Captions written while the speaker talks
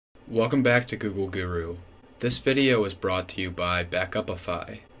Welcome back to Google Guru. This video is brought to you by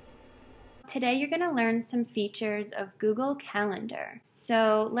Backupify. Today you're going to learn some features of Google Calendar.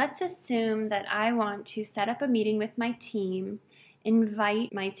 So let's assume that I want to set up a meeting with my team,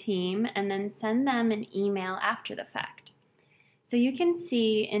 invite my team, and then send them an email after the fact. So you can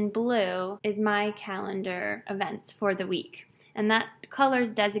see in blue is my calendar events for the week, and that color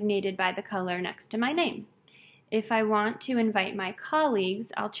is designated by the color next to my name. If I want to invite my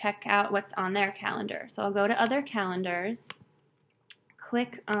colleagues, I'll check out what's on their calendar. So I'll go to Other Calendars,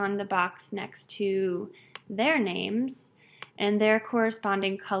 click on the box next to their names, and their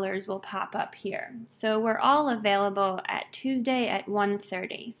corresponding colors will pop up here. So we're all available at Tuesday at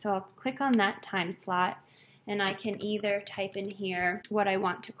 1:30. So I'll click on that time slot, and I can either type in here what I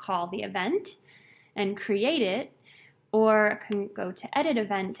want to call the event and create it, or I can go to Edit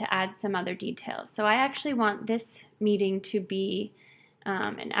Event to add some other details. So I actually want this meeting to be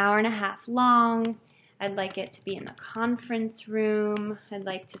an hour and a half long. I'd like it to be in the conference room. I'd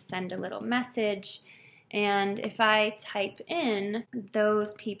like to send a little message. And if I type in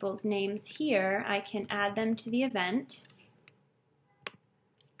those people's names here, I can add them to the event.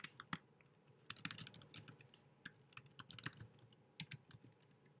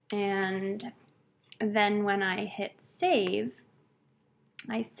 And then when I hit save,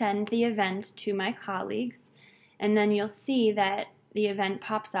 I send the event to my colleagues, and then you'll see that the event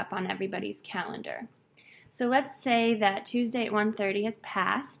pops up on everybody's calendar. So let's say that Tuesday at 1:30 has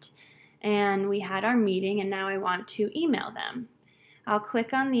passed, and we had our meeting, and now I want to email them. I'll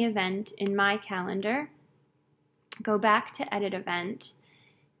click on the event in my calendar, go back to Edit Event,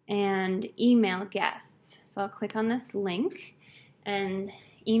 and email guests. So I'll click on this link and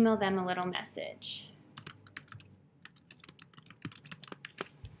email them a little message.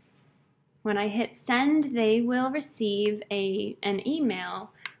 When I hit send, they will receive an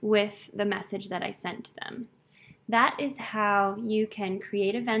email with the message that I sent to them. That is how you can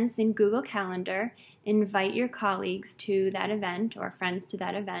create events in Google Calendar, invite your colleagues to that event or friends to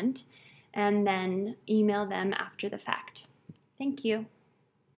that event, and then email them after the fact. Thank you.